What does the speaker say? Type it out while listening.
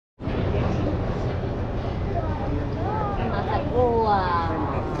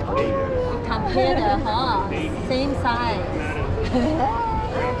kidda, huh? Same size.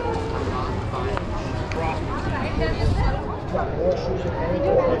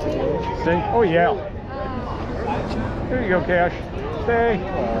 Stay. Oh yeah. There you go, Cash. Stay.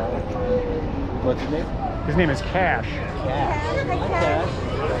 What's his name? His name is Cash. Cash.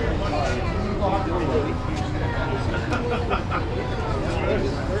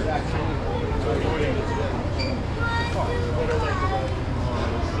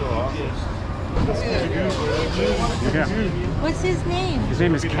 Yeah. What's his name? His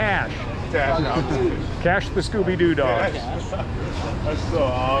name is Cash. Cash the Scooby-Doo dog. That's so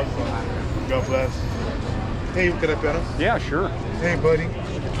awesome. God bless. Hey, can I pet him? Yeah, sure. Hey, buddy.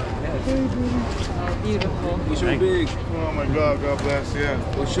 Oh, beautiful. He's so big. Oh my God, God bless. Yeah.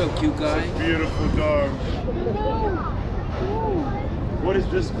 What's up, cute guy? Beautiful dog. What is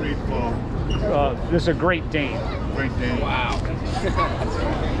this breed called? This is a Great Dane. Great Dane. Wow.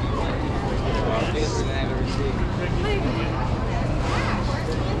 Biggest thing I've ever seen.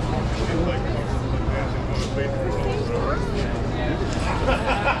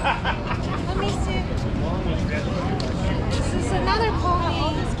 Let me see. This is another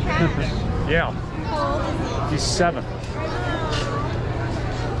pony. This cat. Yeah. How old is he? He's 7. You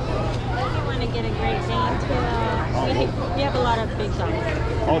want to get a Great Dane too? We have a lot of big dogs.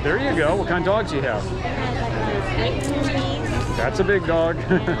 Oh, there you go. What kind of dogs do you have? We had like a Great Pyrenees, That's a big dog.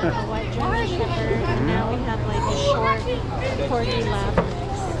 a white German Shepherd, and now we have like a short Corgi Lab mix.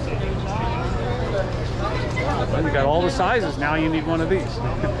 Well, you got all the sizes. Now you need one of these. Can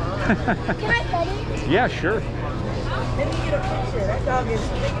I pet him? Yeah, sure. Let me get a picture. That dog is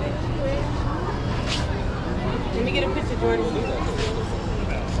bigger than you is. Let me get a picture, Jordan.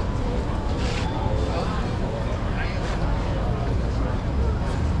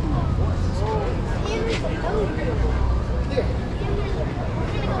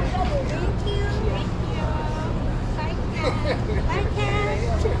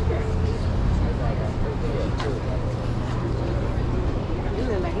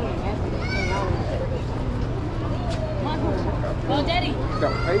 Well, Daddy. The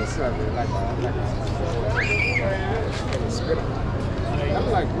face of it, like a spit. I'm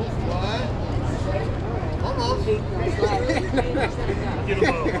like, what? Is that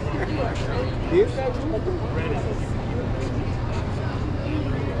you?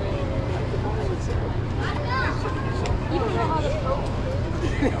 You don't know how to poke.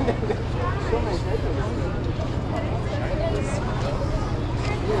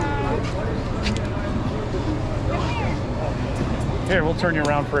 Here, we'll turn you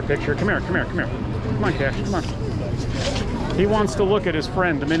around for a picture. Come here, come here, come here. Come on, Cash, come on. He wants to look at his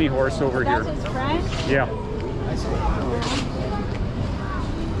friend, the mini horse over here. That's his friend? Yeah.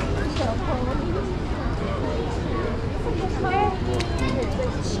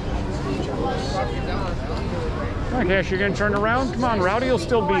 Come on, Cash, you're going to turn around? Come on, Rowdy will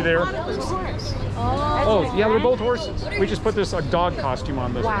still be there. Oh, yeah, they're both horses. We just put this dog costume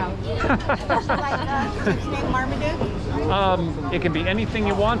on this Wow. one. His name Marmaduke? It can be anything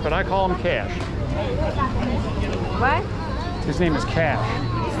you want, but I call him Cash. What? His name is Cash.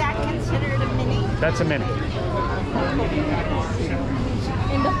 Is that considered a mini? That's a mini.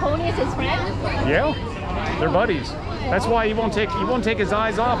 And the pony is his friend? Yeah, they're buddies. That's why he won't take his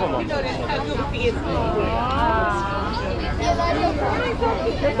eyes off of them.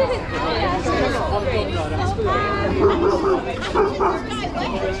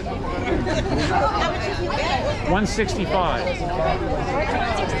 165.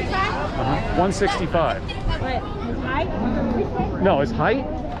 165. What, his height? No, his height?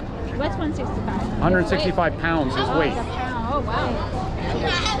 What's 165? 165 pounds his weight. Oh, wow.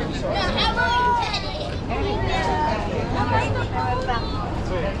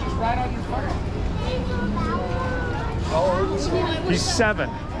 He's 7.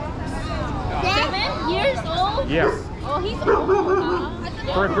 7 years old? Yeah. Oh, he's old,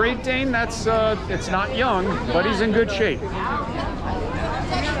 huh? For a Great Dane, that's it's not young, but he's in good shape. Does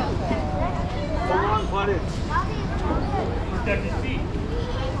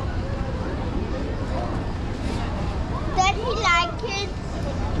he like it?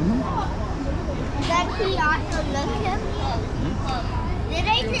 Does he also lick him? Did I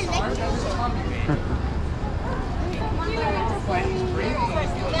say lick him?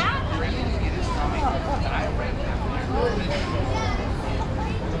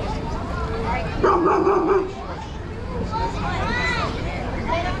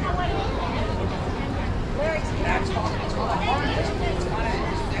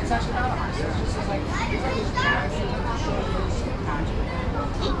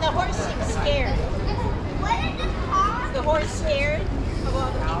 The horse seems scared. What is this called? Is the horse scared of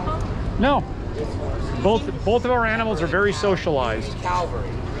all the people? No, Both of our animals are very socialized. Calvary.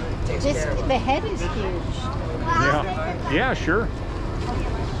 This, the head is huge. Yeah. Yeah, sure.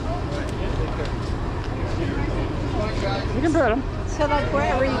 You can pet him. So like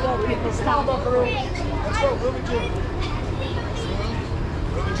wherever you go, people stop.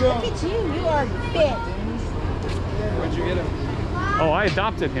 Look at you, you are big. Where'd you get him? Oh, I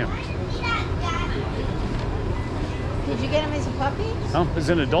adopted him. Did you get him as a puppy? Oh, as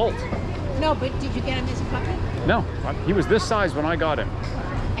an adult. No, but did you get him as a puppy? No, he was this size when I got him.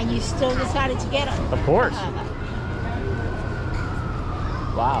 And you still decided to get him? Of course.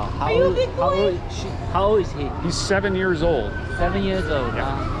 Wow. Are you a big boy? How old is he? He's 7 years old. 7 years old.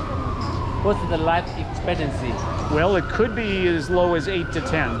 Yeah. What's the life expectancy? Well, it could be as low as 8 to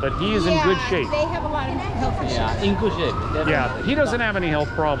 10, but he is in good shape. They have a lot of health issues. Yeah, in good shape. Definitely. Yeah, he doesn't have any health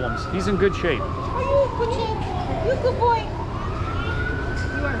problems. He's in good shape. Are you a good boy? You a good boy?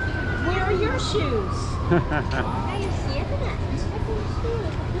 You are. Where are your shoes?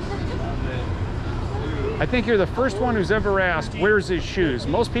 I think you're the first one who's ever asked, where's his shoes?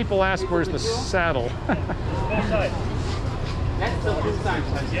 Most people ask, where's the saddle?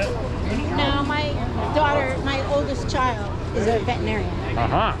 No, my daughter, my oldest child, is a veterinarian.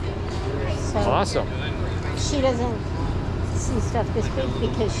 Uh-huh. So Awesome. she doesn't see stuff this big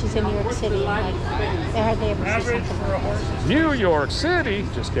because she's in New York City. And like, they hardly ever see something. New York City.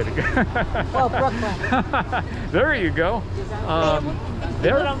 Just kidding. Oh, Brooklyn. There you go.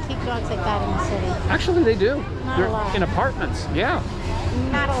 People don't keep dogs like that in the city. Actually, they do. Not They're a lot. in apartments. Yeah.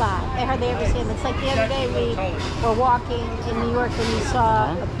 Not a lot. They hardly ever see them. It's like the other day we were walking in New York and we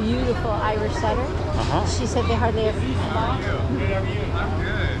saw a beautiful Irish setter. She said they hardly ever eat them.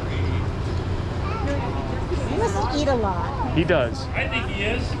 He must eat a lot. He does. I think he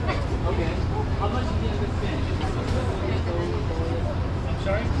is. Okay. How much do you get the fish? I'm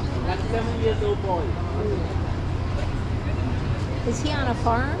sorry? That's 7 years old boy. Is he on a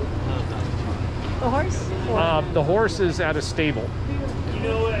farm? The horse? Or The horse is at a stable. You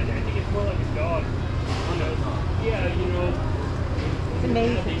know what? I think it's more like a dog. You know? Yeah, you know. it's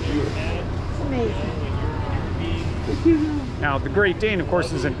amazing. It's amazing. Now, the Great Dane, of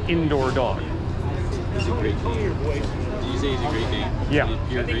course, is an indoor dog. He's a great Dane. Did you say he's a great Dane? Yeah.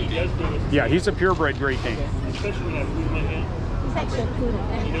 You're a great Dane. Yeah, he's a purebred Great Dane. Especially when I have food in my hand. He's actually a poodle.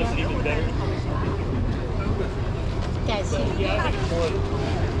 He knows it even better. Guys, Yeah, I think it's more like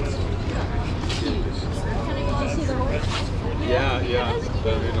did you see the horse? Yeah. I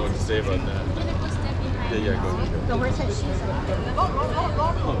don't even know what to say about that. Yeah, go. The horse has shoes on.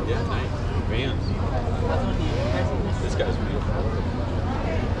 Oh, yeah, nice. Vans. This guy's beautiful.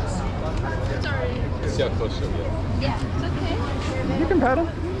 Sorry. See how close she'll get. Yeah, it's okay. You can pet him.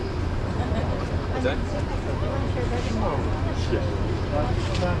 Is that? Yeah.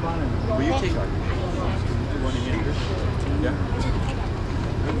 Will you take our one in here? Yeah.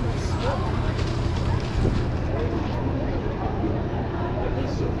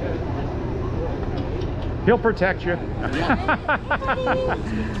 He'll protect you. Look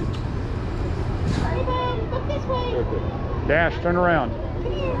this way. Dash, turn around.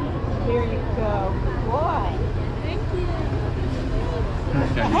 Here you go. Boy.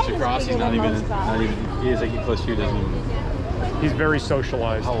 Yeah, he's across. He's not even. He is like close to you. Doesn't even. He's very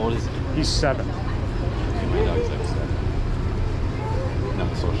socialized. How old is he? He's 7. My dog's like 7.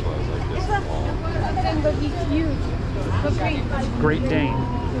 Not socialized like this at all. But he's huge. Look green. Great Dane.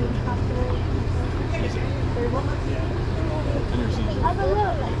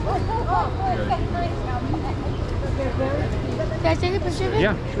 Can I take a picture of it?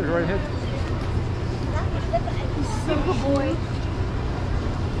 Yeah, sure, go right ahead. Simple boy.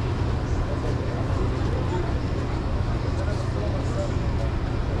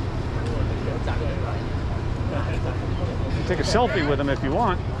 Take a selfie with him if you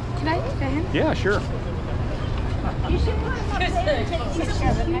want. Can I look at him? Yeah, sure. You should put him up there and take a picture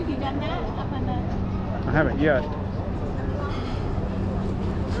of him. Have you done that? Up on the... I haven't yet.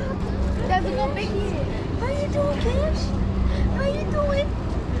 Dad, look how big he is. How you doing, Cash? How you doing?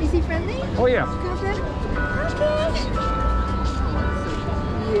 Is he friendly? Oh, yeah. Can I pet him? Hi, Cash.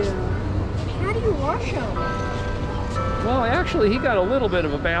 Yeah. How do you wash him? Well, actually, he got a little bit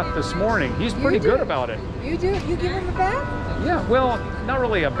of a bath this morning. He's pretty good about it. You do? You give him a bath? Yeah, well, not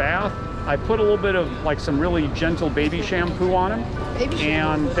really a bath. I put a little bit of like some really gentle baby shampoo on him.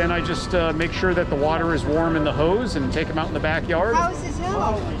 And then I just make sure that the water is warm in the hose and take him out in the backyard. How is his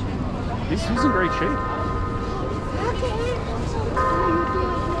health? He's in great shape.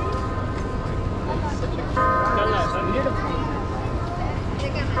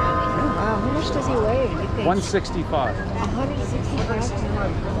 Wow, how much does he weigh? You think? 165.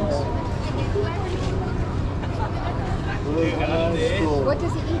 165 pounds. What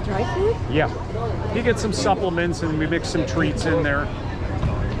does he eat? Dry food? Yeah. He gets some supplements and we mix some treats in there.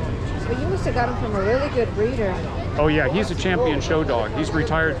 But you must have got him from a really good breeder. Oh yeah, he's a champion show dog. He's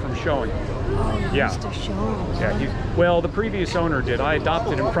retired from showing. Oh, you Yeah. must have shown him. Yeah, well, the previous owner did. I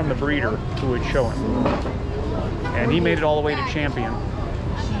adopted him from the breeder who would show him. And he made it all the way to champion. He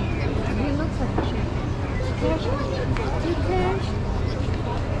looks like a champion. Cash.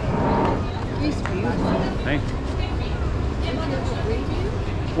 He's beautiful. Thank you.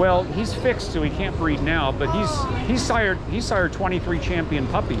 Well, he's fixed, so he can't breed now. But he's sired 23 champion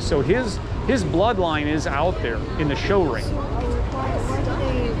puppies, so his bloodline is out there in the show ring.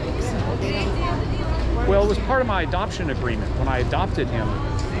 Well, it was part of my adoption agreement. When I adopted him,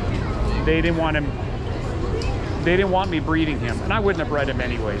 they didn't want him. They didn't want me breeding him, and I wouldn't have bred him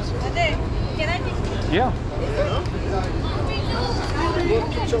anyways. Yeah. Yeah.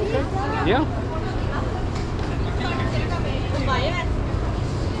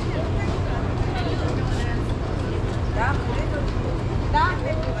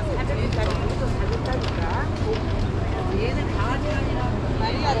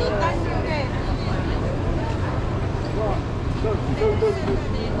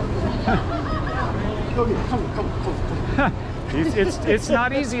 It's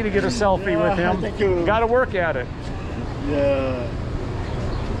not easy to get a selfie with him. Thank you. Got to work at it. Yeah.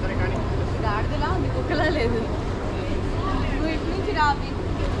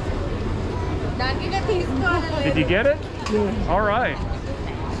 Did you get it? Yeah. All right.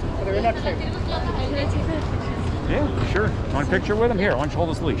 Yeah, sure. Want a picture with him? Here, why don't you hold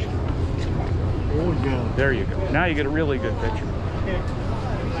his leash? Oh yeah. There you go. Now you get a really good picture.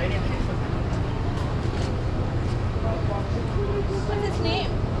 What's his name?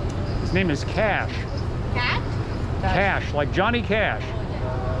 His name is Cash. Cat? Cash, like Johnny Cash.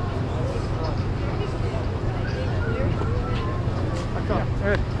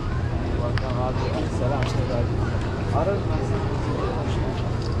 Good.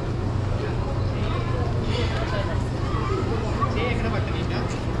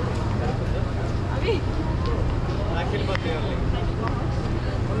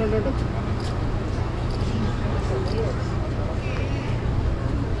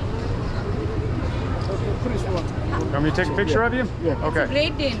 Want me to take a picture of you? Yeah. Okay.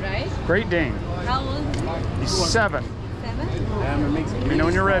 Great Dane, right? Great Dane. How old is he? He's 7. 7? Let me know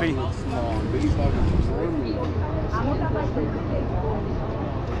when you're ready.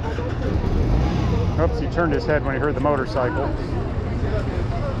 Oops, he turned his head when he heard the motorcycle.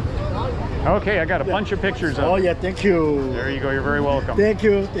 Okay, I got a bunch of pictures of Oh him. yeah, thank you. There you go, you're very welcome. Thank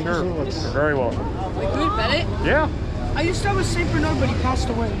you. Thank Sure, you so much. you're very welcome. Good, bet it. Yeah. I used to have a St. Bernard, but he passed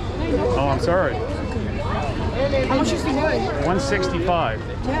away. Oh, I'm sorry. How much is he weigh? 165.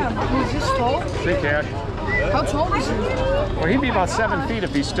 Yeah, he's this tall. Big Cash. How tall is he? Well, he'd be about 7 feet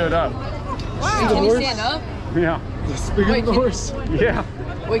if he stood up. Wow. Can he stand up? Yeah. Wait, the horse. Yeah.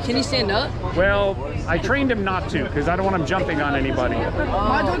 Wait, can he stand up? Well, I trained him not to because I don't want him jumping on anybody.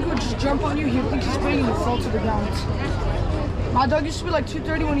 My dog would just jump on you, he would think he's big and he'd fall to the ground. My dog used to be like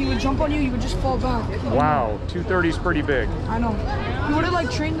 230. When he would jump on you, he would just fall back. Wow, 230 is pretty big. I know. He would have like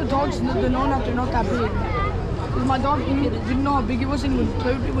trained the dogs to know that they're not that big. Because my dog didn't know how big it was and he would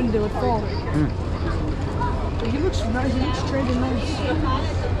play with it when they would fall. But he looks nice, he looks trained and nice.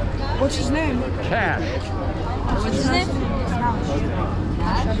 What's his name? Cash. What's his name?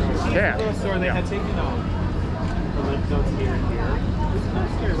 Cash. Store they had taken off the lymph nodes here and here.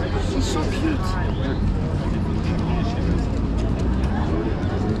 He's so cute.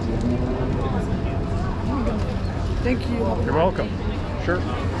 Thank you. You're welcome. Sure.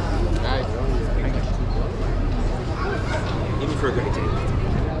 Nice. Even for a great day.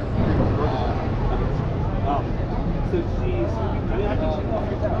 So she's. I mean, I can check off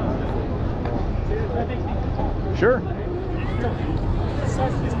your time. Sure.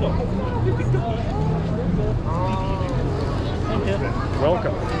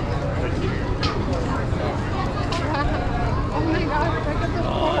 Welcome. Oh my God, look at the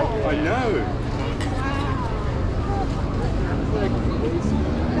board. I know.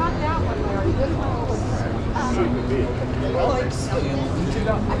 Not that one, Larry. This one.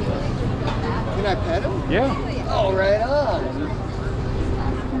 Can I pet him? Yeah. Oh, right on.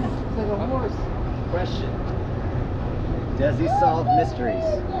 Like a horse. Question. Does he solve mysteries?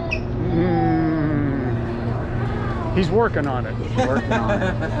 He's working on it. Working on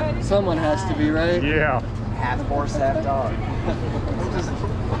it. Someone has to be, right? Yeah. Half horse, half dog. Just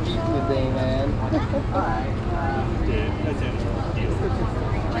eating the day, man.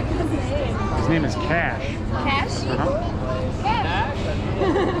 His name is Cash. Cash? Uh-huh. Cash.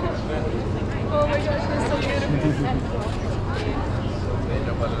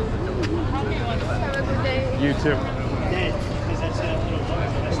 You too.